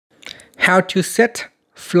how to set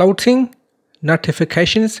floating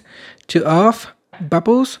notifications to off,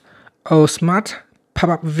 bubbles, or smart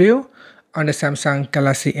pop-up view on the Samsung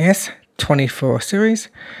Galaxy S24 series.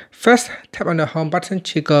 First, tap on the home button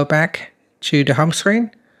to go back to the home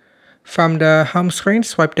screen. From the home screen,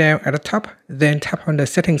 swipe down at the top, then tap on the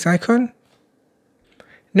settings icon.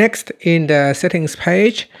 Next, in the settings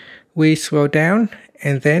page, we scroll down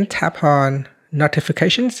and then tap on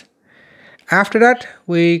notifications. After that,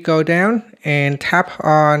 we go down and tap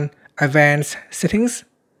on advanced settings.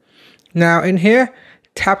 Now in here,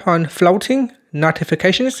 tap on floating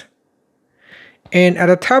notifications. And at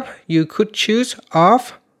the top, you could choose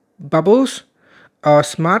off, bubbles, or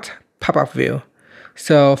smart pop-up view.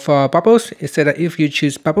 So for bubbles, it said that if you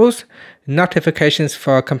choose bubbles, notifications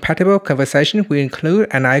for compatible conversation will include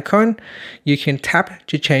an icon. You can tap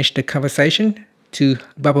to change the conversation to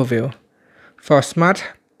bubble view. For smart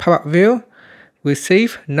pop-up view,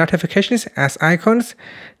 receive notifications as icons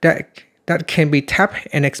that can be tapped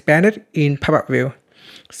and expanded in pop-up view.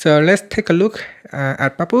 So let's take a look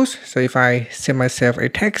at bubbles. So if I send myself a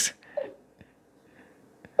text,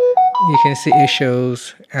 you can see it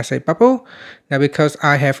shows as a bubble. Now because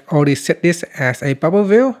I have already set this as a bubble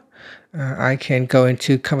view, I can go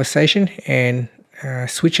into conversation and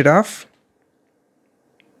switch it off.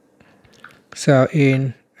 So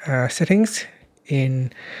in settings,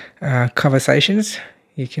 in conversations,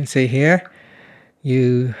 you can see here,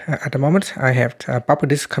 at the moment I have bubbled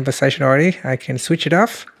this conversation already. I can switch it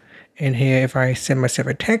off. And here if I send myself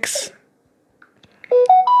a text,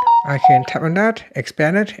 I can tap on that,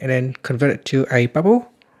 expand it, and then convert it to a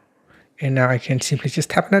bubble. And now I can simply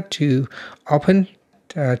just tap on it to open,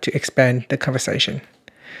 to expand the conversation.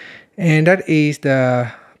 And that is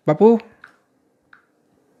the bubble.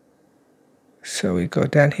 So we go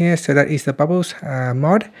down here. So that is the bubbles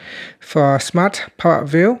mode. For smart pop-up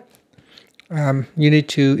view, you need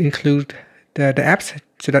to include the apps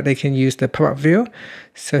so that they can use the pop-up view.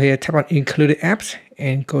 So here, tap on included apps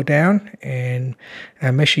and go down and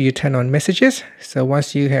make sure you turn on messages. So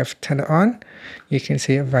once you have turned it on, you can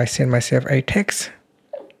see if I send myself a text,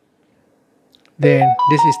 then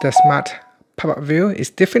this is the smart pop-up view.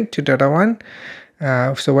 It's different to the other one.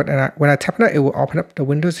 So when I tap on it, it will open up the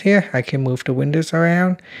windows here. I can move the windows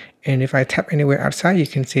around. And if I tap anywhere outside, you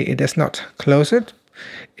can see it does not close it.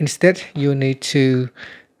 Instead, you need to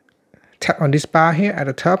tap on this bar here at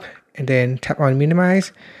the top and then tap on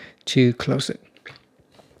minimize to close it.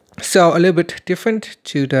 So a little bit different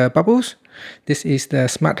to the bubbles. This is the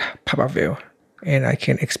smart pop-up view, and I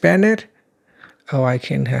can expand it or I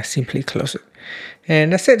can simply close it.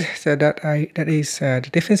 And that's it. So that is the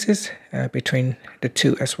differences between the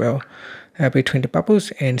two as well, between the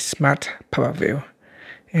bubbles and smart pop-up view.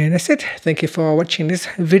 And that's it. Thank you for watching this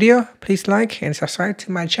video. Please like and subscribe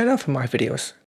to my channel for more videos.